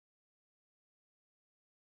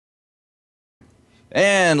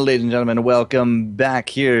And ladies and gentlemen, welcome back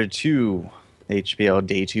here to HPL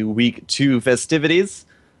Day 2, Week 2 festivities.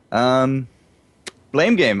 Um,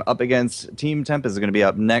 Blame Game up against Team Tempest is going to be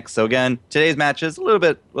up next. So again, today's match is a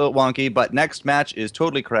little wonky, but next match is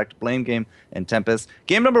totally correct. Blame Game and Tempest.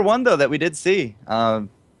 Game number one, though, that we did see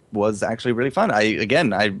was actually really fun.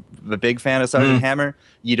 I'm a big fan of Sergeant Hammer.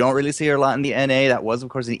 You don't really see her a lot in the NA. That was, of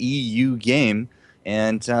course, an EU game.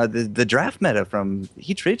 And the draft meta from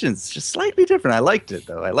each region is just slightly different. I liked it,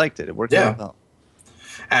 though. I liked it. It worked out well.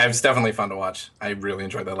 It was definitely fun to watch. I really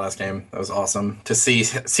enjoyed that last game. That was awesome to see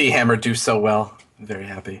Hammer do so well. I'm very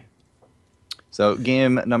happy. So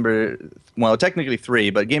game number, well, technically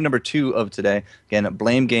 3, but game number 2 of today, again,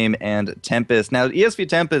 Blame Game and Tempest. Now,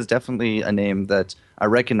 ESV.Tempest is definitely a name that I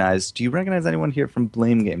recognize. Do you recognize anyone here from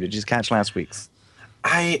Blame Game? Did you just catch last week's?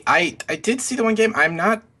 I did see the one game.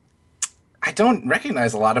 I don't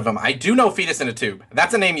recognize a lot of them. I do know Fetus in a Tube.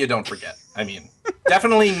 That's a name you don't forget. I mean,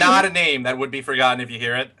 definitely not a name that would be forgotten if you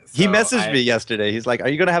hear it. So he messaged me yesterday. He's like, "Are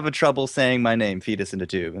you going to have a trouble saying my name, Fetus in a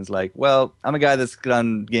Tube?" And it's like, well, I'm a guy that's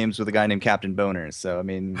done games with a guy named Captain Boner. So, I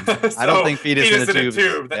mean, I don't think Fetus in a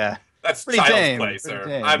Tube. That's pretty child's tame, play,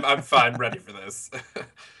 sir. I'm fine, ready for this.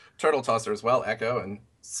 Turtle Tosser as well, Echo. And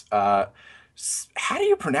how do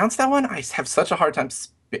you pronounce that one? I have such a hard time.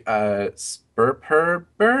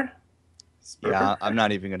 Spurperber? Yeah, I'm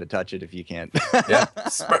not even going to touch it if you can't. Yeah,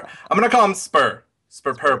 Spur. I'm going to call him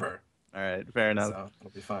Spurperber. All right, fair enough. So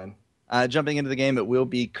it'll be fine. Jumping into the game, it will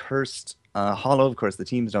be Cursed Hollow. Of course, the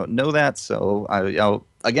teams don't know that. So,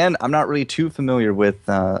 again, I'm not really too familiar with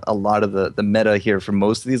a lot of the meta here for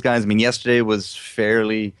most of these guys. I mean, yesterday was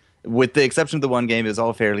fairly, with the exception of the one game, it was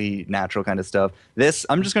all fairly natural kind of stuff. This,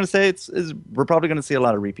 I'm just going to say, we're probably going to see a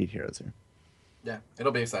lot of repeat heroes here. Yeah,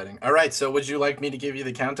 it'll be exciting. All right, so would you like me to give you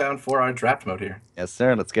the countdown for our draft mode here? Yes,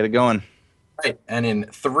 sir. Let's get it going. All right, and in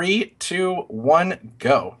 3, 2, 1,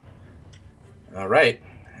 go. All right,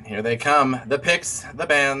 and here they come. The picks, the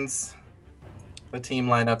bands, the team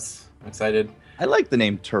lineups. I'm excited. I like the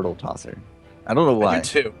name Turtle Tosser. I don't know why. I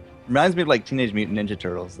do too. Reminds me of like Teenage Mutant Ninja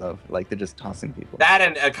Turtles, though. Like they're just tossing people. That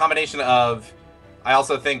and a combination of, I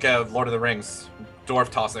also think of Lord of the Rings, dwarf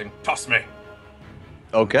tossing. Toss me.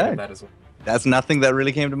 Okay. That as well. That's nothing that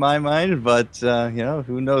really came to my mind, but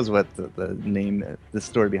who knows what the name, the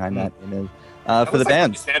story behind that name is. For the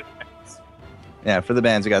bands. Yeah, for the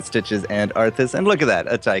bands, we got Stitches and Arthas, and look at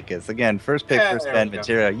that, a Tychus. Again, first pick, first band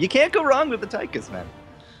material. You can't go wrong with the Tychus, man.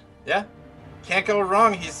 Yeah, can't go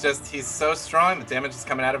wrong. He's so strong. The damage that's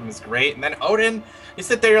coming out of him is great. And then Odin, you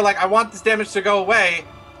sit there, you're like, I want this damage to go away.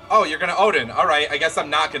 Oh, you're gonna Odin. All right, I guess I'm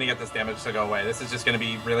not gonna get this damage to go away. This is just gonna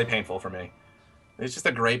be really painful for me. It's just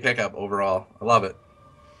a great pickup overall. I love it.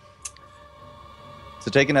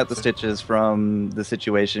 So taking out the Stitches from the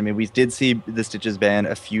situation, I mean, we did see the Stitches ban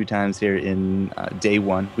a few times here in day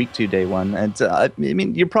 1, week 2, day 1. And I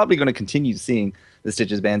mean, you're probably going to continue seeing the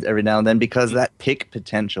Stitches bans every now and then because that pick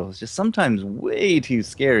potential is just sometimes way too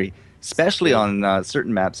scary, especially on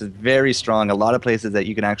certain maps. It's very strong. A lot of places that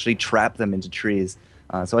you can actually trap them into trees.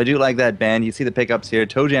 So I do like that ban. You see the pickups here.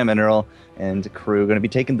 ToeJam and Earl and crew going to be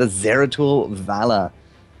taking the Zeratul Vala.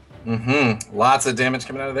 Lots of damage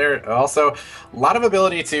coming out of there. Also, a lot of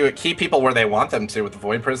ability to keep people where they want them to with the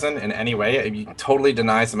Void Prison in any way. You can totally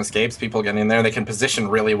deny some escapes. People getting in there, they can position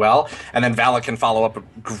really well. And then Vala can follow up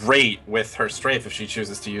great with her Strafe if she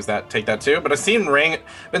chooses to use that, take that too. But I've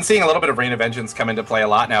been seeing a little bit of Rain of Vengeance come into play a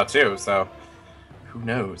lot now too. So who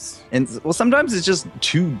knows? And well, sometimes it's just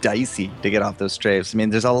too dicey to get off those strafes. I mean,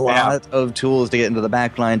 there's a lot of tools to get into the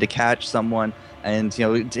back line to catch someone, and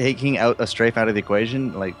taking out a strafe out of the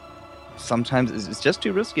equation, like sometimes it's just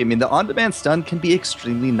too risky. I mean, the on-demand stun can be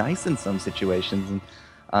extremely nice in some situations,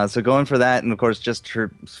 and so going for that, and of course, just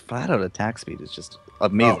her flat-out attack speed is just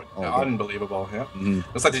amazing. Oh, unbelievable! Yeah,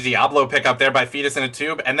 looks like the Diablo pickup there by Fetus in a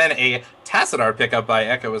Tube, and then a Tassadar pickup by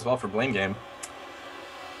Echo as well for Blame Game.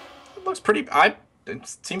 It looks pretty.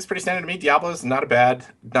 It seems pretty standard to me. Diablo's not a bad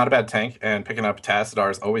tank, and picking up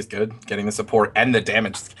Tassadar is always good. Getting the support and the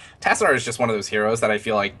damage. Tassadar is just one of those heroes that I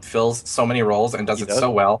feel like fills so many roles and does it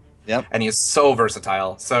so well. Yep. And he is so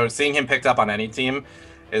versatile. So seeing him picked up on any team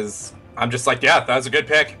I'm just like, yeah, that's a good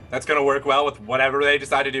pick. That's going to work well with whatever they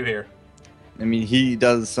decide to do here. I mean, he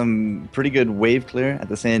does some pretty good wave clear. At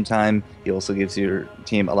the same time, he also gives your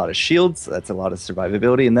team a lot of shields. So that's a lot of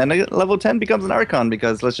survivability. And then level 10 becomes an Archon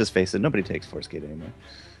because, let's just face it, nobody takes Force Gate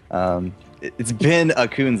anymore. It's been a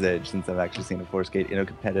coon's edge since I've actually seen a Force Gate in a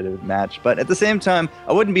competitive match. But at the same time,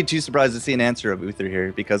 I wouldn't be too surprised to see an answer of Uther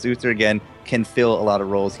here because Uther, again, can fill a lot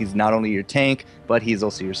of roles. He's not only your tank, but he's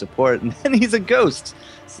also your support. And then he's a ghost.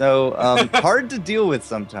 So hard to deal with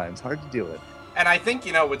sometimes. Hard to deal with. And I think,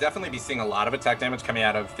 we'll definitely be seeing a lot of attack damage coming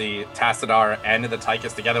out of the Tassadar and the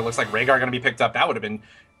Tychus together. Looks like Rhaegar going to be picked up. That would have been,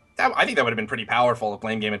 I think that would have been pretty powerful if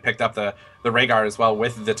Blame Game had picked up the Rhaegar as well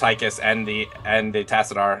with the Tychus and the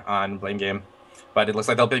Tassadar on Blame Game. But it looks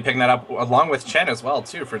like they'll be picking that up along with Chen as well,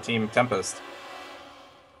 too, for Team Tempest.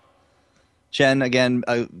 Chen, again,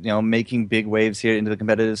 making big waves here into the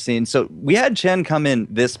competitive scene. So we had Chen come in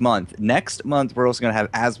this month. Next month, we're also going to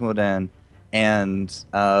have Asmodan and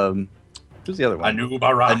who's the other one?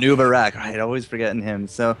 Anubarak. Right, always forgetting him.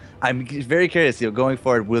 So I'm very curious, going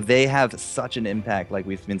forward, will they have such an impact like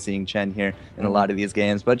we've been seeing Chen here in a lot of these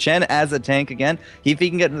games? But Chen as a tank again, if he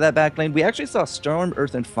can get into that back lane, we actually saw Storm,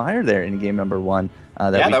 Earth, and Fire there in game number 1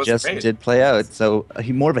 that we just did play out. So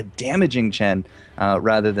he more of a damaging Chen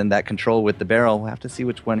rather than that control with the barrel. We'll have to see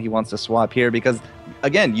which one he wants to swap here because,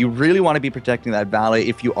 again, you really want to be protecting that valet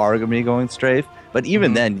if you are going to be going strafe. But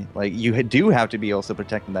even then, like, you do have to be also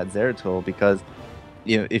protecting that Zeratul because,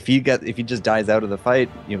 if he just dies out of the fight,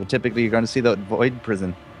 typically you're going to see the Void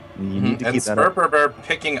Prison. You need to keep that up. And Spurper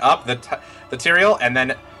picking up the Tyrael, and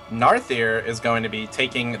then Narthir is going to be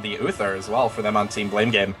taking the Uther as well for them on Team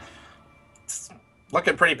Blame Game. It's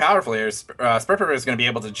looking pretty powerful here. Spurper is going to be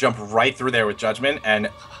able to jump right through there with Judgment and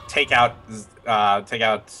take out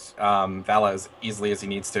Vala as easily as he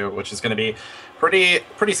needs to, which is going to be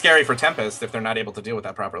pretty scary for Tempest if they're not able to deal with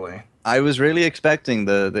that properly. I was really expecting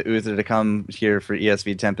the Uther to come here for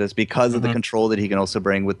ESV.Tempest because of the control that he can also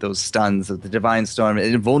bring with those stuns of the Divine Storm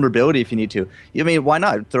and invulnerability if you need to. I mean, why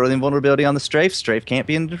not? Throw the invulnerability on the Strafe. Strafe can't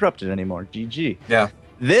be interrupted anymore. GG. Yeah.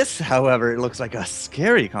 This, however, it looks like a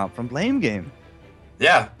scary comp from Blame Game.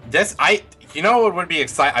 Yeah. What would be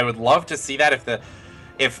exciting? I would love to see that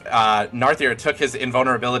if Narthir took his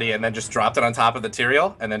invulnerability and then just dropped it on top of the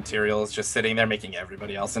Tyrael, and then Tyrael is just sitting there making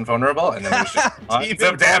everybody else invulnerable, and then there's just tons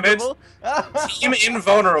of damage. Team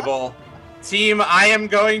invulnerable. Team, I am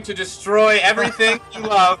going to destroy everything you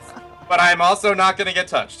love, but I'm also not going to get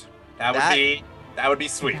touched. That would be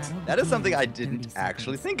sweet. That is something I didn't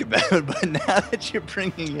actually think about, but now that you're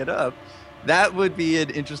bringing it up, that would be an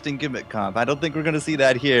interesting gimmick comp. I don't think we're going to see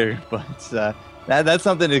that here, but that's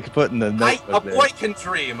something to put in the notes. A boy can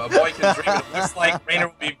dream. A boy can dream. It looks like Raynor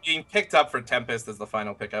will be being picked up for Tempest as the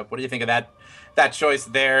final pickup. What do you think of that choice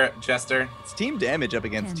there, Jester? It's team damage up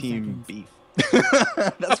against team beef.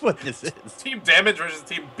 That's what this is. Team damage versus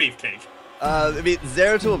team beefcake. I mean,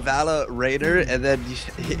 Zeratul, Vala, Raider, and then,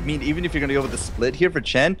 even if you're going to go with the split here for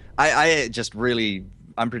Chen,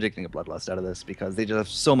 I'm predicting a Bloodlust out of this because they just have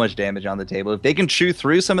so much damage on the table. If they can chew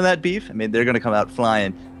through some of that beef, they're going to come out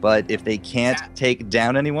flying. But if they can't take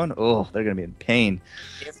down anyone, they're going to be in pain.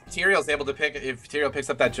 If Tyrael picks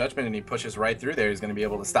up that Judgment and he pushes right through there, he's going to be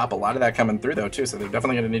able to stop a lot of that coming through, though, too. So they're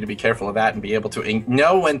definitely going to need to be careful of that and be able to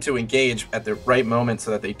know when to engage at the right moment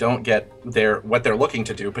so that they don't get what they're looking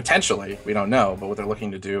to do, potentially. We don't know, but what they're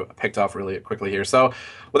looking to do picked off really quickly here. So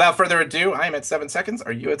without further ado, I am at 7 seconds.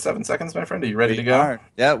 Are you at 7 seconds, my friend? Are you ready to go?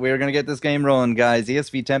 Yeah, we're going to get this game rolling, guys.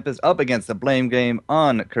 ESV.Tempest up against the Blame Game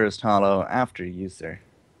on Cursed Hollow after you, sir.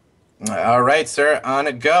 All right, sir. On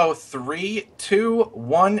a go. 3, 2,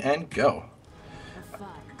 1, and go.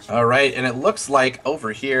 All right, and it looks like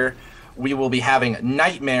over here we will be having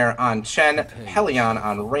Nightmare on Chen, Pelion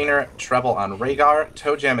on Raynor, Treble on Rhaegar,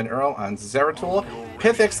 Toejam and Earl on Zeratul,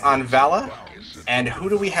 Pythix on Vala, and who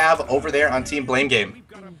do we have over there on Team Blame Game?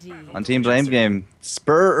 On Team Blame Game,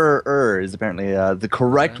 Spur is apparently the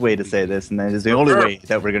correct way to say this, and that is the only way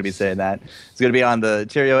that we're going to be saying that. It's going to be on the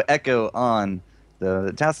Tyrael, Echo on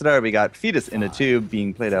the Tassadar. We got Fetus in a Tube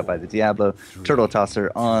being played out by the Diablo, Turtle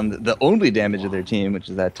Tosser on the only damage of their team, which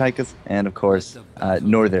is that Tychus, and of course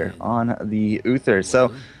Norther on the Uther.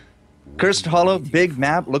 So Cursed Hollow, big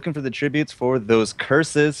map, looking for the tributes for those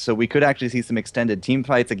curses, so we could actually see some extended team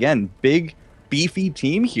fights. Again, big beefy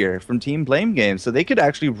team here from Team Blame Game, so they could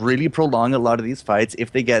actually really prolong a lot of these fights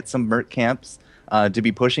if they get some Merc camps to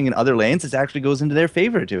be pushing in other lanes. It actually goes into their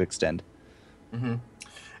favor to extend.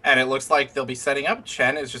 And it looks like they'll be setting up.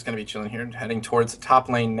 Chen is just going to be chilling here, heading towards top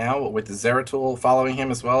lane now with Zeratul following him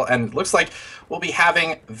as well. And it looks like we'll be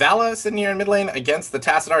having Vala sitting here in mid lane against the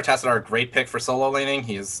Tassadar. Tassadar, great pick for solo laning.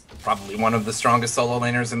 He is probably one of the strongest solo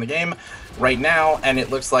laners in the game right now. And it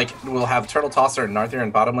looks like we'll have Turtle Tosser and Narthir in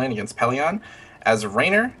bottom lane against Pelion as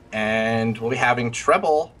Raynor. And we'll be having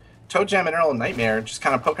Treble, Toejam and Earl and Nightmare just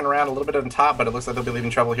kind of poking around a little bit on top, but it looks like they'll be leaving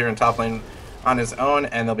Treble here in top lane on his own,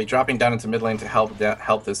 and they'll be dropping down into mid lane to help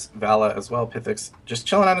this Vala as well. Pythix just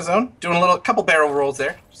chilling on his own, doing a couple barrel rolls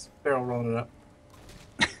there, just barrel rolling it up.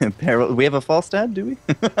 We have a false dad, do we?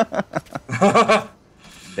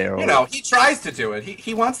 Barrel. He tries to do it.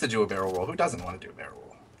 He wants to do a barrel roll. Who doesn't want to do a barrel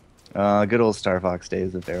roll? Good old Star Fox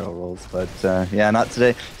days of barrel rolls, but yeah, not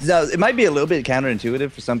today. So it might be a little bit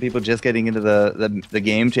counterintuitive for some people just getting into the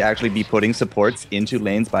game to actually be putting supports into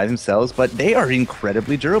lanes by themselves, but they are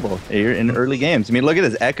incredibly durable here in early games. I mean, look at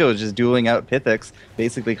this. Echo just dueling out Pythix,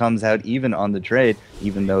 basically comes out even on the trade,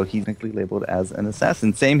 even though he's technically labeled as an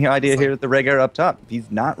assassin. Same idea here with the Rhaegar up top. He's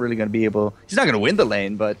not really going to be able, he's not going to win the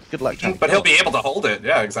lane, but good luck. But he'll be able to hold it.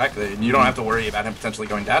 Yeah, exactly. And you don't have to worry about him potentially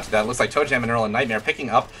going down to that. It looks like ToeJam and Earl and Nightmare picking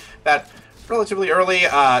up that relatively early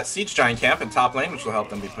Siege Giant camp in top lane, which will help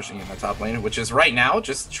them be pushing in the top lane, which is right now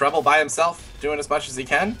just Treble by himself, doing as much as he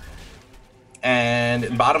can. And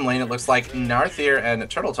in bottom lane, it looks like Narthier and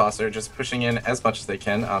Turtle Tosser just pushing in as much as they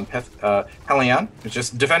can on Helion, who's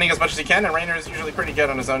just defending as much as he can, and Raynor is usually pretty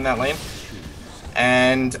good on his own in that lane.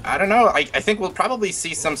 And I don't know, I think we'll probably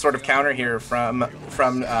see some sort of counter here from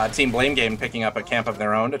Team Blame Game picking up a camp of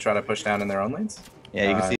their own to try to push down in their own lanes. Yeah,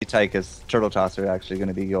 you can see Tychus, Turtle Tosser actually going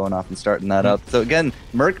to be going off and starting that up. So again,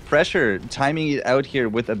 Merc pressure, timing it out here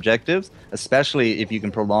with objectives, especially if you can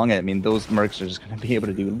prolong it. I mean, those Mercs are just going to be able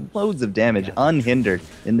to do loads of damage unhindered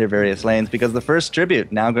in their various lanes because the first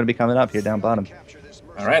tribute now going to be coming up here down bottom.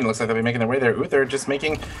 All right, looks like they'll be making their way there. Uther just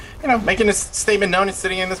making his statement known. He's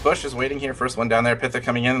sitting in this bush, just waiting here. First one down there. Pythic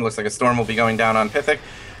coming in. It looks like a storm will be going down on Pythic.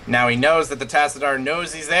 Now he knows that the Tassadar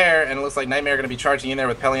knows he's there, and it looks like Nightmare going to be charging in there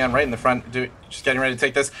with Pelion right in the front, just getting ready to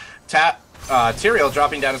take this. Tyrael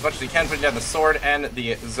dropping down as much as he can, putting down the sword and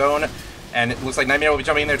the zone, and it looks like Nightmare will be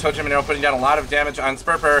jumping in there. ToeJam and Arrow putting down a lot of damage on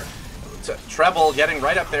Spurper. Treble getting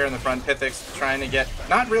right up there in the front. Pythix trying to get,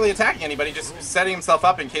 not really attacking anybody, just setting himself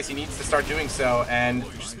up in case he needs to start doing so, and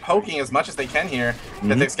just poking as much as they can here.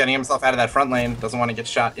 Pythix getting himself out of that front lane, doesn't want to get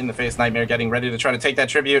shot in the face. Nightmare getting ready to try to take that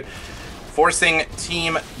tribute, forcing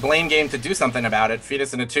Team Blame Game to do something about it.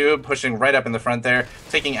 Fetus in a tube, pushing right up in the front there,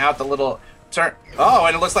 taking out the little turn. Oh,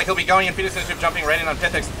 and it looks like he'll be going in. Fetus in a tube jumping right in on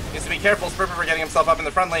Pythix. Needs to be careful. Spurper getting himself up in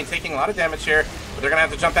the front lane, taking a lot of damage here, but they're going to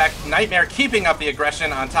have to jump back. Nightmare keeping up the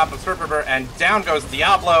aggression on top of Spurper, and down goes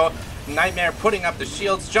Diablo. Nightmare putting up the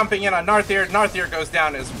shields, jumping in on Narthier. Narthier goes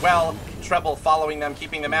down as well. Treble following them,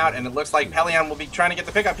 keeping them out, and it looks like Pelion will be trying to get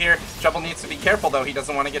the pickup here. Treble needs to be careful, though. He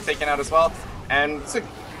doesn't want to get taken out as well. And it's a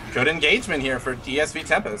good engagement here for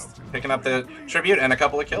ESV.Tempest, picking up the tribute and a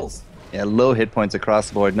couple of kills. Yeah, low hit points across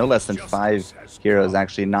the board. No less than 5 heroes,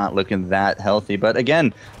 actually not looking that healthy. But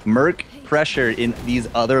again, Merc pressure in these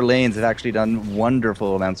other lanes have actually done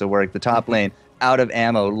wonderful amounts of work. The top lane, out of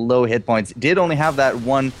ammo, low hit points. Did only have that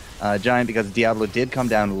one giant because Diablo did come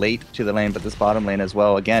down late to the lane, but this bottom lane as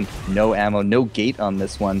well. Again, no ammo, no gate on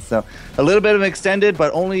this one. So a little bit of an extended,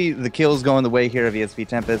 but only the kills going the way here of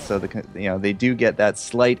ESV.Tempest. So they do get that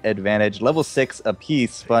slight advantage. Level 6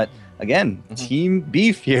 apiece, but again, team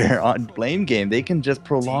beef here on Blame Game. They can just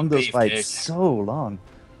prolong those fights so long.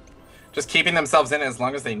 Just keeping themselves in as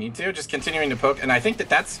long as they need to, just continuing to poke. And I think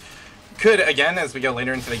that could, again, as we go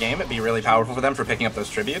later into the game, be really powerful for them for picking up those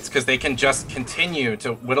tributes, because they can just continue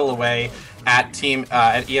to whittle away at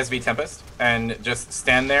ESV.Tempest and just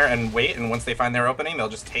stand there and wait. And once they find their opening, they'll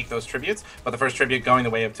just take those tributes. But the first tribute going the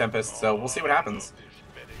way of Tempest, so we'll see what happens.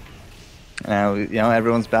 Now,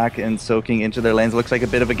 everyone's back and soaking into their lanes. Looks like a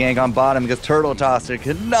bit of a gank on bottom because Turtle Tosser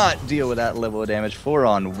could not deal with that level of damage.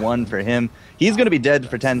 4-on-1 for him. He's going to be dead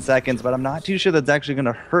for 10 seconds, but I'm not too sure that's actually going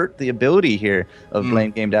to hurt the ability here of Blame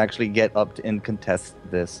Game to actually get up and contest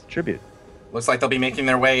this tribute. Looks like they'll be making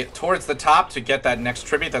their way towards the top to get that next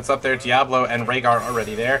tribute that's up there. Diablo and Rhaegar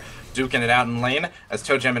already there, duking it out in lane as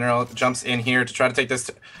ToeJam and Earl jumps in here to try to take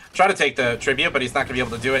the tribute, but he's not going to be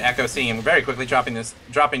able to do it. Echo seeing him very quickly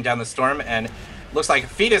dropping down the storm, and looks like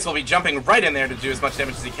Fetus will be jumping right in there to do as much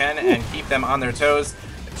damage as he can and keep them on their toes.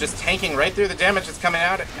 Just tanking right through the damage that's coming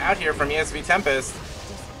out here from ESV.Tempest.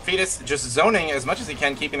 Fetus just zoning as much as he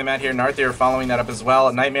can, keeping them out here. Narthier following that up as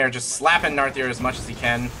well. Nightmare just slapping Narthier as much as he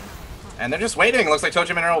can. And they're just waiting. Looks like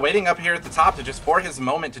ToeJam and Earl waiting up here at the top to just for his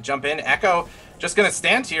moment to jump in. Echo just going to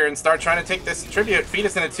stand here and start trying to take this tribute.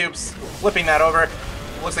 Fetus in a tube, flipping that over.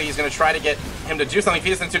 Looks like he's going to try to get him to do something.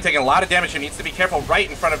 Fetus in a tube taking a lot of damage. He needs to be careful right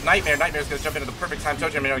in front of Nightmare. Nightmare's going to jump into the perfect time.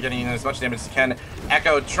 ToeJam and Earl getting in as much damage as he can.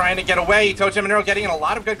 Echo trying to get away. ToeJam and Earl getting in a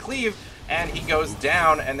lot of good cleave. And he goes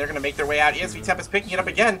down, and they're going to make their way out. ESV.Tempest picking it up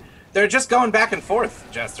again. They're just going back and forth,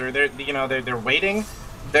 Jester. They're waiting.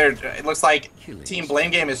 It looks like Team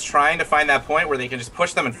Blame Game is trying to find that point where they can just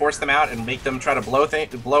push them and force them out and make them try to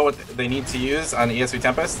blow what they need to use on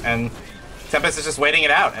ESV.Tempest, and Tempest is just waiting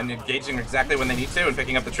it out and engaging exactly when they need to and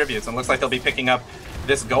picking up the tributes. And it looks like they'll be picking up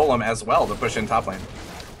this Golem as well to push in top lane.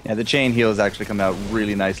 Yeah, the chain heals actually come out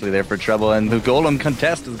really nicely there for Treble, and the Golem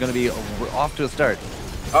contest is going to be off to a start.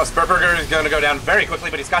 Oh, Spurtburger is going to go down very quickly,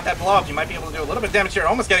 but he's got that blow up. He might be able to do a little bit of damage here.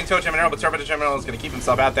 Almost getting Toe Jam and Arrow, but Turbo Jam and Arrow is going to keep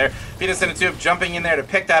himself out there. Fetus in a tube jumping in there to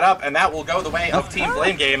pick that up, and that will go the way of Team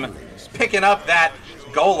Blame Game, picking up that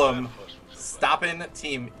Golem, stopping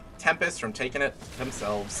Team Tempest from taking it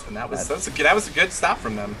themselves. And that was a good stop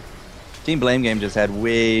from them. Team Blame Game just had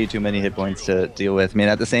way too many hit points to deal with. I mean,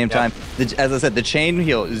 at the same time, as I said, the chain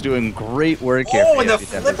heal is doing great work here. Oh, and the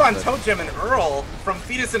flip on Toe Jam and Earl from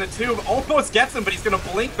Fetus in a Tube almost gets him, but he's going to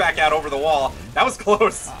blink back out over the wall. That was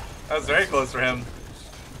close. That was very close for him.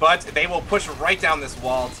 But they will push right down this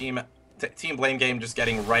wall. Team Blame Game just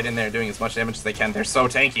getting right in there, doing as much damage as they can. They're so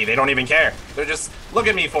tanky. They don't even care. They're just, look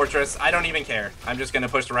at me, Fortress. I don't even care. I'm just going to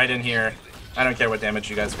push right in here. I don't care what damage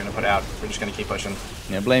you guys are going to put out. We're just going to keep pushing.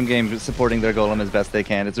 Yeah, Blame Game supporting their Golem as best they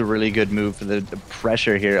can. It's a really good move for the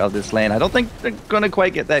pressure here of this lane. I don't think they're going to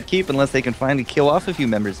quite get that keep unless they can finally kill off a few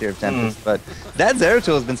members here of Tempest. But that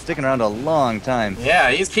Zeratul has been sticking around a long time.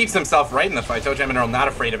 Yeah, he keeps himself right in the fight. Toe Jam and Earl not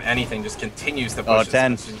afraid of anything, just continues to push. Oh,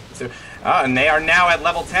 10. And they are now at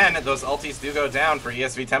level 10. Those ultis do go down for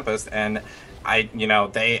ESV.Tempest, and I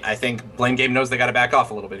think Blame Game knows they got to back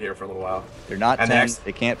off a little bit here for a little while. They're not 10,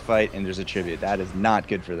 they can't fight, and there's a tribute. That is not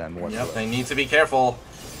good for them whatsoever. Yep, they need to be careful.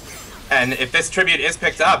 And if this tribute is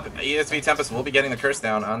picked up, ESV.Tempest will be getting the curse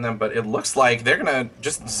down on them, but it looks like they're going to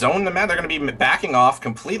just zone them out. They're going to be backing off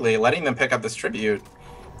completely, letting them pick up this tribute.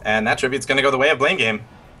 And that tribute's going to go the way of Blame Game.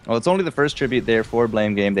 Well, it's only the first tribute there for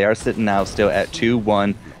Blame Game. They are sitting now still at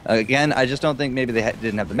 2-1. Again, I just don't think maybe they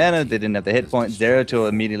didn't have the mana, they didn't have the hit point. Zeratul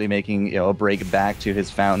immediately making a break back to his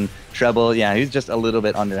fountain. Treble, yeah, he's just a little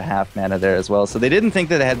bit under half mana there as well. So they didn't think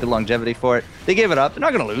that they had the longevity for it. They gave it up. They're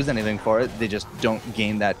not going to lose anything for it. They just don't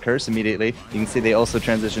gain that curse immediately. You can see they also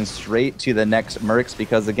transition straight to the next Mercs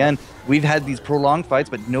because, again, we've had these prolonged fights,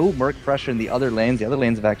 but no Merc pressure in the other lanes. The other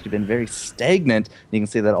lanes have actually been very stagnant. You can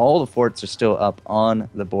see that all the forts are still up on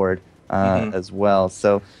the board as well.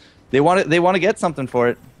 So they want to get something for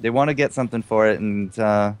it. They want to get something for it, and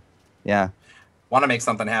yeah. Want to make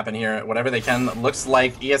something happen here, whatever they can. Looks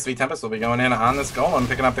like ESV.Tempest will be going in on this Golem,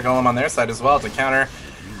 picking up the Golem on their side as well to counter.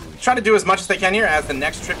 Try to do as much as they can here as the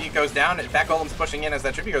next tribute goes down. If that Golem's pushing in as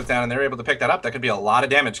that tribute goes down and they're able to pick that up, that could be a lot of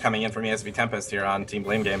damage coming in from ESV.Tempest here on Team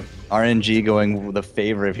Blame Game. RNG going the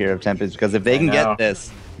favor of here of Tempest, because if they can get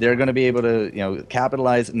this, they're going to be able to,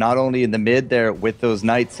 capitalize not only in the mid there with those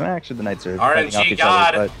knights. Actually, the knights are RNG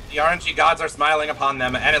God. The RNG gods are smiling upon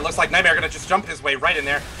them, and it looks like Nightmare going to just jump his way right in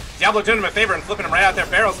there. Diablo doing him a favor and flipping him right out there.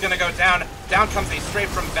 Barrel's going to go down. Down comes a strafe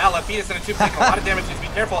from Vala. Fetus in a tube taking a lot of damage. Needs to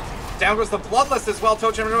be careful. Down goes the Bloodlust as well.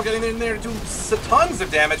 Toe Jam and Earl getting in there to do tons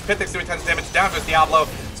of damage. Pithix doing tons of damage. Down goes Diablo.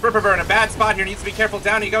 Spurtburger in a bad spot here. Needs to be careful.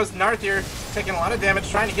 Down he goes. Narth here taking a lot of damage.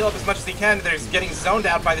 Trying to heal up as much as he can. There's getting zoned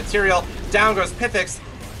out by the Tyrael. Down goes Pithix.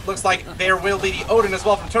 Looks like there will be the Odin as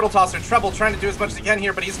well from Turtle Tosser. Treble trying to do as much as he can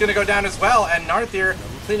here, but he's going to go down as well. And Narth here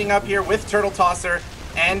cleaning up here with Turtle Tosser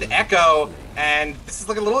and Echo. And this is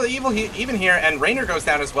looking a little evil even here. And Raynor goes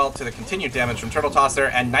down as well to the continued damage from Turtle Tosser.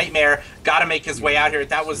 And Nightmare got to make his way out here.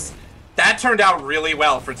 That turned out really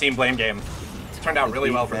well for Team Blame Game. It turned out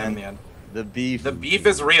really well for them in the end. The beef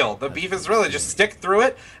is real. The beef is real. They just stick through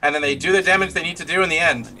it, and then they do the damage they need to do in the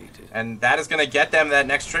end. And that is going to get them that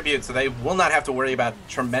next tribute, so they will not have to worry about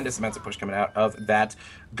tremendous amounts of push coming out of that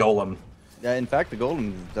Golem. Yeah, in fact, the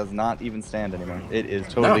Golem does not even stand anymore. It is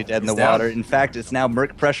totally dead in the water. In fact, it's now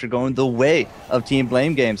Merc pressure going the way of Team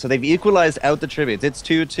Blame Game. So they've equalized out the tributes. It's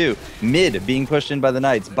 2-2. Mid being pushed in by the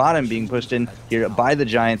Knights. Bottom being pushed in here by the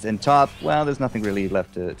Giants. And top, well, there's nothing really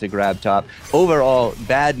left to grab top. Overall,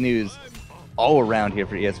 bad news all around here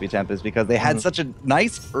for ESV.Tempest because they had such a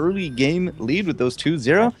nice early game lead with those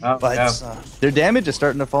 2-0, but their damage is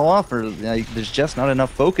starting to fall off, or there's just not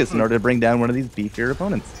enough focus in order to bring down one of these beefier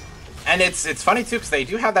opponents. And it's funny too because they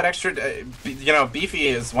do have that extra, beefy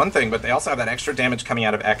is one thing, but they also have that extra damage coming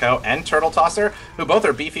out of Echo and Turtle Tosser, who both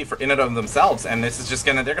are beefy in and of themselves. And this is just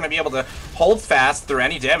they're gonna be able to hold fast through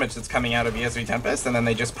any damage that's coming out of ESV.Tempest, and then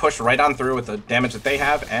they just push right on through with the damage that they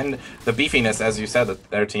have and the beefiness, as you said, that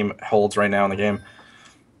their team holds right now in the game.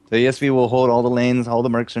 So ESV will hold all the lanes. All the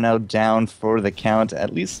Mercs are now down for the count,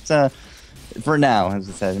 at least for now, as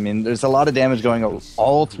I said. I mean, there's a lot of damage going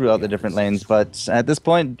all throughout the different lanes, but at this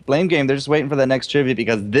point, Blame Game, they're just waiting for that next tribute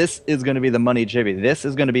because this is going to be the money tribute. This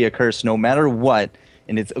is going to be a curse no matter what,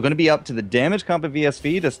 and it's going to be up to the damage comp of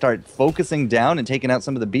ESV to start focusing down and taking out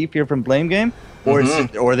some of the beef here from Blame Game,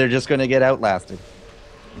 or they're just going to get outlasted.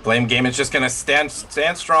 Blame Game is just going to stand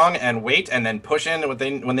strong and wait and then push in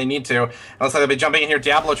when they need to. It looks like they'll be jumping in here.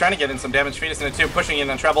 Diablo trying to get in some damage. Fetus in a 2, pushing in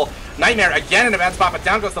on treble. Nightmare again in a bad spot, but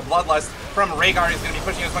down goes the Bloodlust from Rhaegar. He's going to be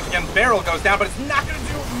pushing as much again. Barrel goes down, but it's not going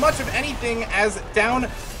to do much of anything as down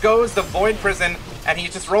goes the Void Prison, and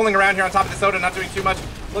he's just rolling around here on top of the soda, not doing too much.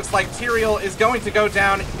 Looks like Tyrael is going to go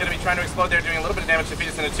down. He's going to be trying to explode there, doing a little bit of damage to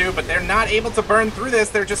Fetus in a 2, but they're not able to burn through this.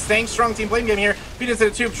 They're just staying strong. Team Blame Game here. Fetus in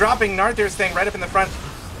a 2 dropping. Narther staying right up in the front.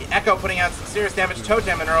 Echo putting out some serious damage. Toe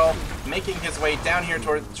Jam and Earl making his way down here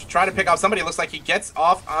to try to pick off somebody. It looks like he gets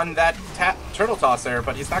off on that turtle tosser,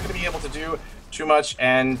 but he's not going to be able to do too much.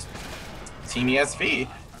 And Team ESV,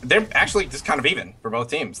 they're actually just kind of even for both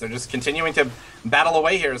teams. They're just continuing to battle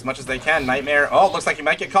away here as much as they can. Nightmare, oh, looks like he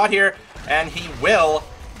might get caught here, and he will.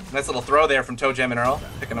 Nice little throw there from Toe Jam and Earl,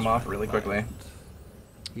 picking him off really quickly.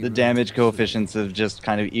 The damage coefficients have just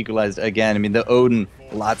kind of equalized again. I mean, the Odin,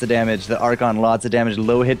 lots of damage. The Archon, lots of damage.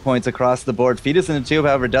 Low hit points across the board. Fetus in the tube,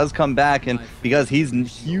 however, does come back, and because he's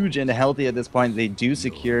huge and healthy at this point, they do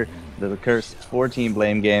secure the curse for Team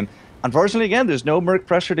Blame Game. Unfortunately, again, there's no Merc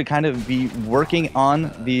pressure to kind of be working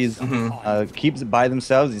on these keeps by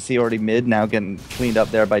themselves. You see already mid now getting cleaned up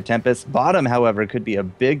there by Tempest. Bottom, however, could be a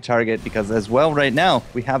big target because as well right now,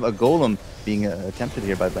 we have a Golem being attempted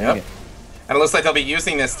here by Blame Game. And it looks like they'll be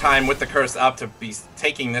using this time with the curse up to be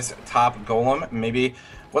taking this top golem. Maybe,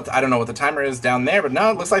 I don't know what the timer is down there, but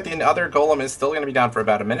no, it looks like the other golem is still going to be down for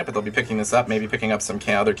about a minute, but they'll be picking this up, maybe picking up some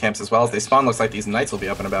other camps as well. As they spawn, looks like these knights will be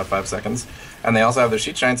up in about 5 seconds. And they also have their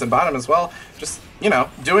sheet giants in bottom as well. Just, you know,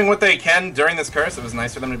 doing what they can during this curse. It was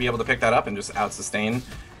nice for them to be able to pick that up and just out-sustain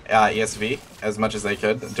ESV as much as they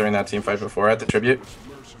could during that team fight before at the tribute.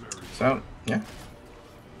 So, yeah.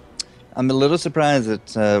 I'm a little surprised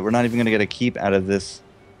that we're not even going to get a keep out of this.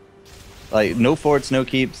 Like, no forts, no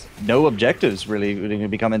keeps, no objectives really going to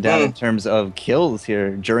be coming down in terms of kills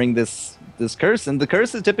here during this curse. And the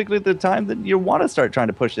curse is typically the time that you want to start trying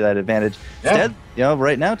to push that advantage. Instead, you know,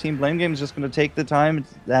 right now, Team Blame Game is just going to take the time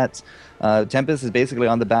that Tempest is basically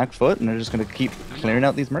on the back foot, and they're just going to keep clearing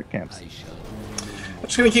out these Merc camps. I'm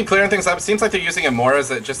just going to keep clearing things up. It seems like they're using it more as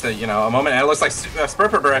just a, you know, a moment. And it looks like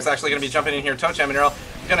Spurper is actually going to be jumping in here. Toe Jam and Earl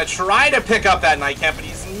going to try to pick up that Night Camp, but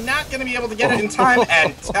he's not going to be able to get it in time.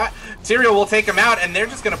 And Tyrael will take him out, and they're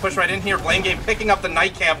just going to push right in here. Blame Game picking up the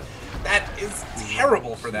Night Camp. That is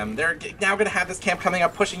terrible for them. They're now going to have this camp coming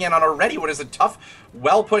up, pushing in on already what is a tough,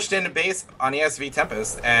 well-pushed-in base on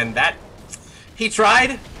ESV.Tempest. And that, he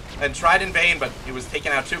tried and tried in vain, but he was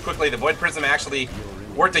taken out too quickly. The Void Prism actually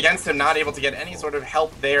worked against him, not able to get any sort of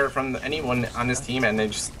help there from anyone on his team, and they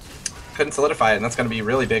just couldn't solidify it, and that's going to be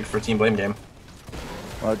really big for Team Blame Game.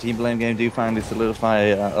 Well, Team Blame Game do finally solidify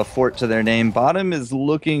a fort to their name. Bottom is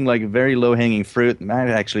looking like very low-hanging fruit. It might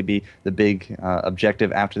actually be the big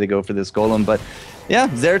objective after they go for this golem, but yeah,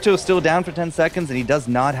 Zeratul is still down for 10 seconds, and he does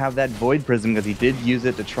not have that Void Prism because he did use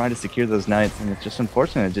it to try to secure those knights, and it's just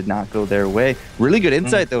unfortunate it did not go their way. Really good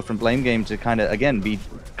insight, though, from Blame Game to kind of, again, be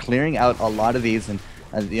clearing out a lot of these, and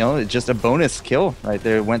you know, it's just a bonus kill right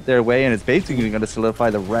there. Went their way, and it's basically going to solidify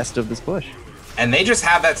the rest of this push. And they just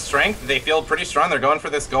have that strength. They feel pretty strong. They're going for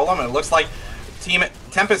this golem, and it looks like Team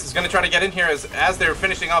Tempest is going to try to get in here as they're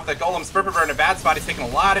finishing off that golem. Spurper in a bad spot. He's taking a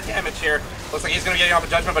lot of damage here. Looks like he's going to be getting off a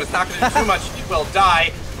judgment, but it's not going to do too much. He will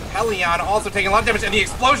die. Pelion also taking a lot of damage, and the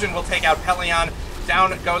explosion will take out Pelion.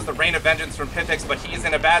 Down goes the Rain of Vengeance from Pithix, but he's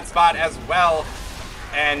in a bad spot as well.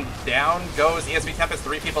 And down goes ESV.Tempest,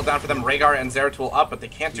 3 people down for them, Rhaegar and Zeratul up, but they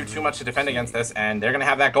can't do too much to defend against this, and they're going to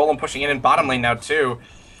have that golem pushing in bottom lane now too.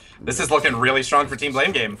 This is looking really strong for Team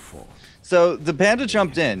Blame Game. So the Panda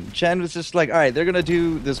jumped in. Chen was just like, all right, they're going to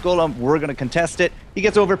do this golem, we're going to contest it. He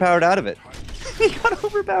gets overpowered out of it. He got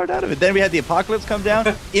overpowered out of it. Then we had the Apocalypse come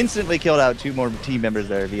down, instantly killed out 2 more team members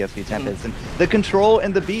there of ESV.Tempest. And the control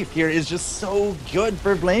and the beef here is just so good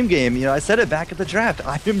for Blame Game. You know, I said it back at the draft.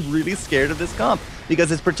 I am really scared of this comp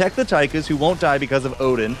because it's protect the Tychus who won't die because of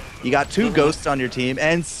Odin. You got 2 ghosts on your team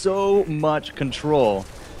and so much control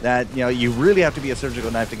that, you know, you really have to be a surgical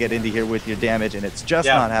knife to get into here with your damage, and it's just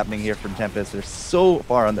not happening here from Tempest. They're so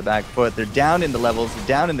far on the back foot. They're down in the levels, they're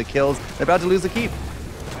down in the kills. They're about to lose the keep.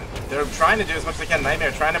 They're trying to do as much as they can. Nightmare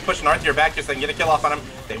trying to push Narthier back here so they can get a kill off on him.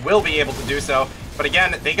 They will be able to do so. But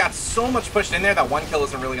again, they got so much pushed in there that 1 kill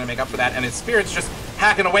isn't really going to make up for that. And his Spirit's just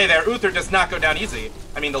hacking away there. Uther does not go down easy.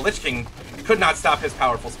 I mean, the Lich King could not stop his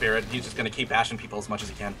powerful Spirit. He's just going to keep bashing people as much as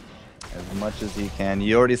he can. As much as he can.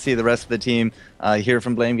 You already see the rest of the team here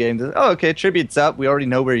from Blame Game. Oh, okay, Tribute's up. We already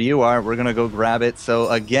know where you are. We're going to go grab it. So,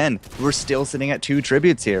 again, we're still sitting at 2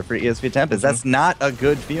 Tributes here for ESV.Tempest. That's not a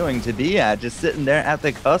good feeling to be at. Just sitting there at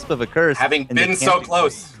the cusp of a curse. Having been so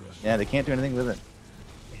close. Yeah, they can't do anything with it.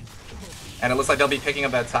 And it looks like they'll be picking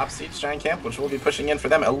up that top Siege Giant camp, which will be pushing in for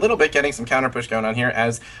them a little bit, getting some counter push going on here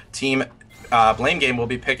as Team Blame Game will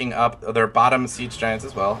be picking up their bottom Siege Giants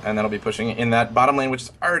as well. And that'll be pushing in that bottom lane, which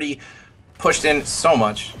is already pushed in so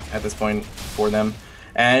much at this point for them.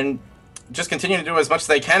 And just continue to do as much as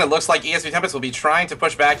they can. It looks like ESV.Tempest will be trying to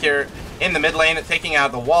push back here in the mid lane, taking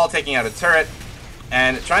out the wall, taking out a turret,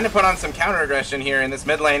 and trying to put on some counter aggression here in this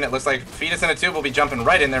mid lane. It looks like Fetus in a tube will be jumping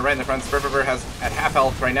right in there, right in the front. Spurfer has at half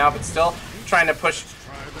health right now, but still trying to push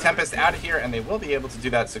Tempest out of here, and they will be able to do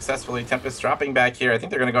that successfully. Tempest dropping back here. I think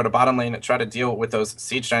they're going to go to bottom lane and try to deal with those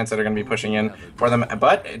Siege Giants that are going to be pushing in for them.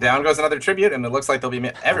 But down goes another tribute, and it looks like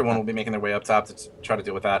everyone will be making their way up top to try to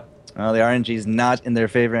deal with that. Well, the RNG's not in their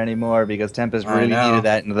favor anymore because Tempest really needed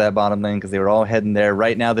that into that bottom lane because they were all heading there.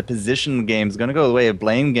 Right now, the position game is going to go the way of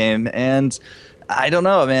Blame Game, and I don't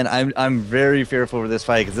know, man. I'm very fearful for this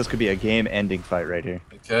fight because this could be a game-ending fight right here.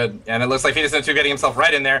 It could, and it looks like Fetus in 2 getting himself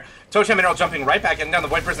right in there. Totem Mineral jumping right back in down the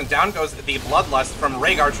Void Prison. Down goes the Bloodlust from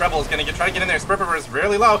Rhaegar. Treble is going to try to get in there. Spurfer is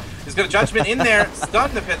really low. He's going to Judgment in there,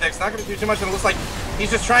 stun the Pithix. Not going to do too much, and it looks like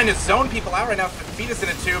he's just trying to zone people out right now. Fetus in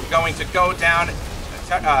a 2 going to go down.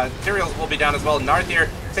 Tyraels will be down as well. Narthier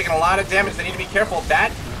taking a lot of damage. They need to be careful.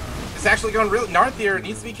 That is actually going real. Narthier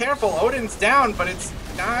needs to be careful. Odin's down, but it's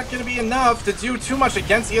not going to be enough to do too much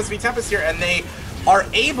against ESV.Tempest here, and they are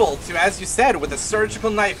able to, as you said, with a surgical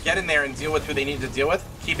knife, get in there and deal with who they need to deal with,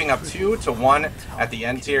 keeping up 2-1 at the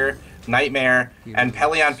end here. Nightmare and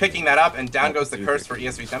Pelion picking that up, and down goes the curse for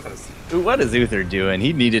ESV.Tempest. What is Uther doing?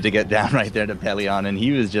 He needed to get down right there to Pelion, and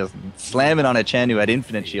he was just slamming on a Chen who had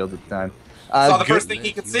infinite shield at the time. Saw the first thing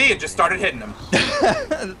he could see and just started hitting him.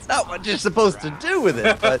 That's not what you're supposed to do with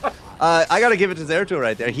it, but I got to give it to Zeratul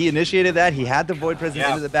right there. He initiated that. He had the Void Prison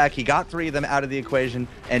into the back. He got 3 of them out of the equation,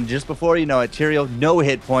 and just before you know it, Tyrael, no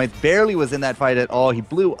hit points, barely was in that fight at all. He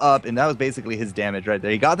blew up, and that was basically his damage right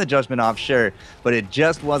there. He got the Judgment off, sure, but it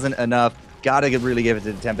just wasn't enough. Gotta really give it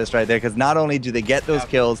to the Tempest right there, because not only do they get those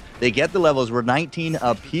kills, they get the levels. We're 19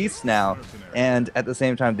 apiece now, and at the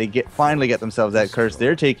same time, they finally get themselves that curse.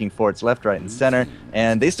 They're taking forts left, right, and center,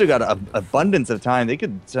 and they still got an abundance of time. They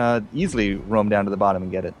could easily roam down to the bottom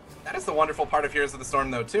and get it. That is the wonderful part of Heroes of the Storm,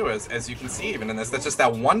 though, too, as you can see even in this. That's just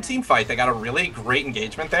that one team fight. They got a really great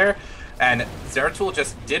engagement there, and Zeratul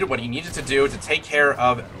just did what he needed to do to take care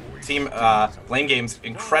of Team Blame Game's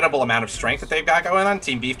incredible amount of strength that they've got going on,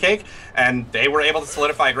 Team Beefcake, and they were able to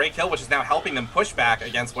solidify a great kill, which is now helping them push back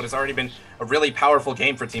against what has already been a really powerful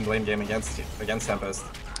game for Team Blame Game against Tempest.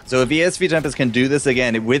 So if ESV.Tempest can do this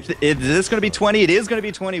again, is this going to be 20? It is going to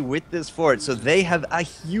be 20 with this fort. So they have a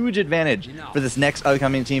huge advantage for this next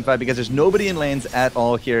upcoming team fight because there's nobody in lanes at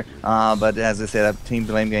all here. But as I said, that Team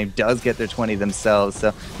Blame Game does get their 20 themselves.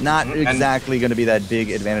 So not exactly going to be that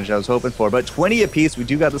big advantage I was hoping for. But 20 apiece, we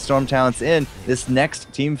do got the Storm Talents in this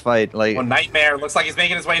next team fight. Like, well, Nightmare looks like he's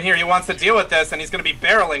making his way in here. He wants to deal with this, and he's going to be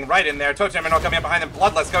barreling right in there. Totem Mineral coming up behind him.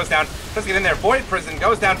 Bloodlust goes down. Does get in there. Void Prison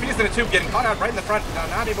goes down. Fetus in a 2 getting caught out right in the front.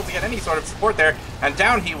 Not able to get any sort of support there, and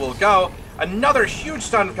down he will go. Another huge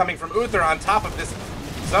stun coming from Uther on top of this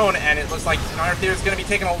zone, and it looks like Narthier is going to be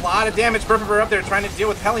taking a lot of damage. Burfer up there trying to deal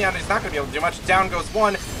with Pelion. He's not going to be able to do much. Down goes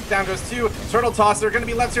 1, down goes 2. Turtle Toss, they're going to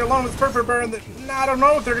be left here alone with Burfer, and I don't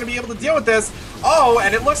know if they're going to be able to deal with this. Oh,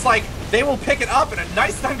 and it looks like they will pick it up, and a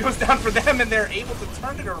nice stun goes down for them, and they're able to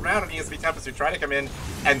turn it around on ESV.Tempest, who try to come in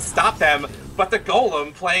and stop them. But the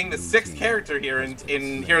Golem, playing the 6th character here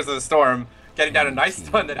in Heroes of the Storm, getting down a nice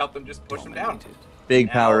stun that helped them just push them down. Big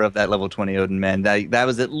power of that level 20 Odin, man. That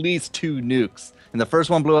was at least 2 nukes. And the first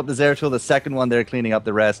one blew up the Zeratul, the second one they're cleaning up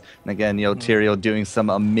the rest. And again, Tyrael doing some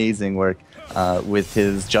amazing work with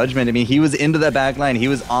his judgment. I mean, he was into that back line. He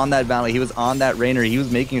was on that valley. He was on that Rainer. He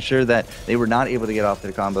was making sure that they were not able to get off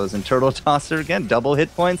their combos. And Turtle Tosser, again, double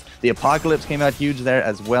hit points. The Apocalypse came out huge there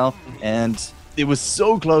as well. And it was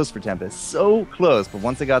so close for Tempest. So close. But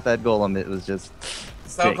once they got that Golem, it was just...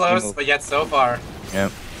 so close, but yet so far.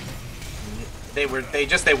 Yep. They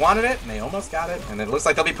wanted it, and they almost got it. And it looks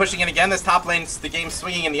like they'll be pushing in again. This top lane, the game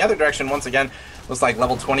swinging in the other direction once again. Looks like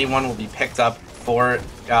level 21 will be picked up for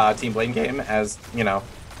Team Blame Game, as, you know,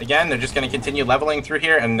 again, they're just going to continue leveling through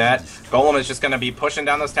here, and that Golem is just going to be pushing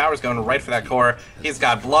down those towers, going right for that core. He's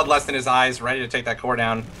got Bloodlust in his eyes, ready to take that core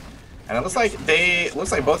down. And it looks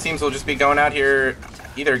like both teams will just be going out here,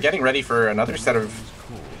 either getting ready for another set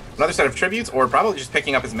of tributes, or probably just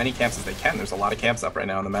picking up as many camps as they can. There's a lot of camps up right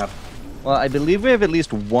now on the map. Well, I believe we have at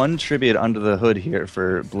least 1 tribute under the hood here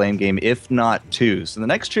for Blame Game, if not 2. So the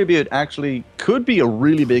next tribute actually could be a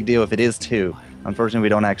really big deal if it is 2. Unfortunately, we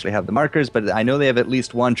don't actually have the markers, but I know they have at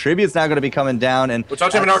least 1. Tribute's now going to be coming down, and... Which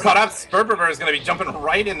Totem Mineral caught up. Spurfer is going to be jumping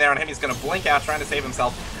right in there on him. He's going to blink out, trying to save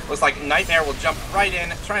himself. Looks like Nightmare will jump right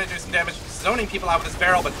in, trying to do some damage. zoning people out with his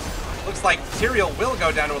barrel, but looks like Tyrael will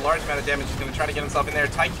go down to a large amount of damage. He's going to try to get himself in there.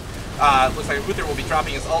 Tyke looks like Uther will be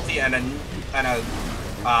dropping his ulti, and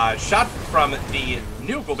a shot from the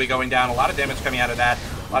nuke will be going down. A lot of damage coming out of that.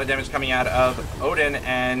 A lot of damage coming out of Odin,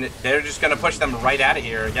 and they're just going to push them right out of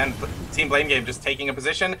here. Again, Team Blame Game just taking a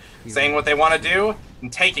position, saying what they want to do,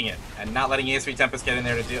 and taking it, and not letting ESV.Tempest get in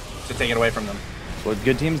there to take it away from them. What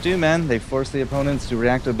good teams do, man. They force the opponents to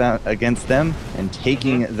react against them, and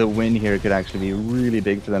taking the win here could actually be really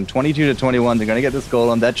big for them. 22-21, they're going to get this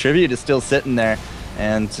goal, and that tribute is still sitting there.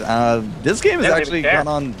 And this game has actually gone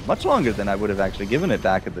on much longer than I would have actually given it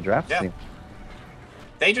back at the draft. Yeah.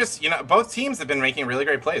 They just, both teams have been making really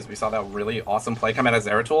great plays. We saw that really awesome play come out of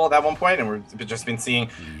Zeratul at that one point, and we've just been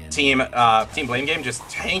seeing Team Blame Game just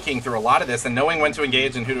tanking through a lot of this and knowing when to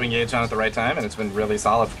engage and who to engage on at the right time, and it's been really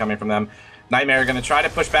solid coming from them. Nightmare going to try to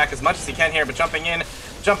push back as much as he can here, but jumping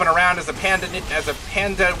around as a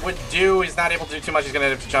panda would do. He's not able to do too much. He's going to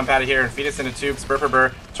have to jump out of here and feed us into tubes.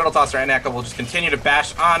 Burr, Turtle Tosser, and Echo will just continue to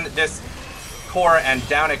bash on this core, and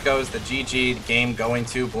down it goes. The GG game going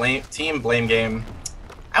to Team Blame Game.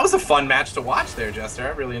 That was a fun match to watch there, Jester.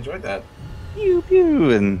 I really enjoyed that. Pew,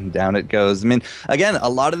 pew, and down it goes. I mean, again, a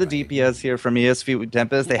lot of the DPS here from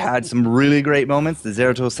ESV.Tempest, they had some really great moments. The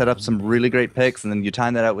Zeratul set up some really great picks, and then you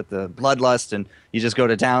time that out with the Bloodlust, and you just go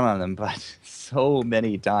to town on them. But so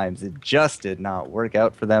many times, it just did not work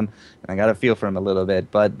out for them, and I got to feel for them a little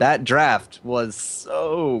bit. But that draft was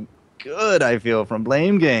so good, I feel, from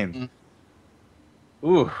Blame Game.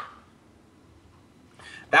 Ooh.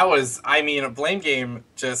 That was, I mean, a Blame Game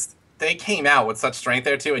just, they came out with such strength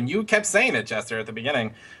there too, and you kept saying it, Jester, at the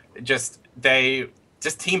beginning. They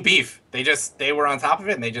team beef. They were on top of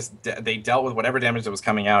it, and they dealt with whatever damage that was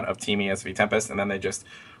coming out of Team ESV.Tempest, and then they just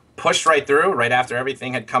pushed right through right after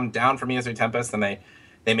everything had come down from ESV.Tempest, and they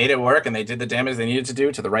made it work, and they did the damage they needed to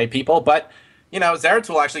do to the right people. But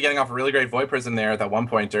Zeratul actually getting off a really great Void Prism there at that one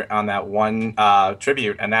point on that one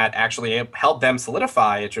tribute, and that actually helped them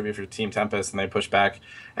solidify a tribute for Team Tempest, and they pushed back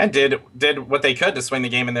and did what they could to swing the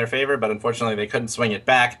game in their favor, but unfortunately they couldn't swing it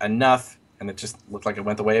back enough, and it just looked like it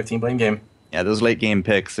went the way of Team Blame Game. Yeah, those late game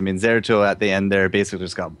picks. I mean, Zeratul at the end there basically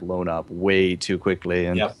just got blown up way too quickly,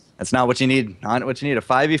 and that's not what you need. Not what you need. A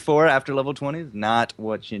 5v4 after level 20 is not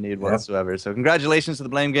what you need whatsoever. So congratulations to the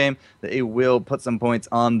Blame Game. They will put some points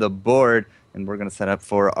on the board. And we're going to set up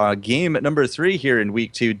for our game number 3 here in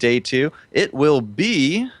Week 2, Day 2. It will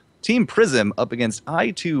be Team Prism up against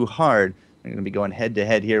I2 Hard. They're going to be going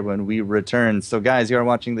head-to-head here when we return. So, guys, you are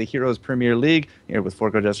watching the Heroes Premier League here with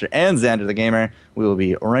Forco Jester and Xander the Gamer. We will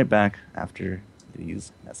be right back after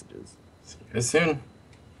these messages. See you guys soon.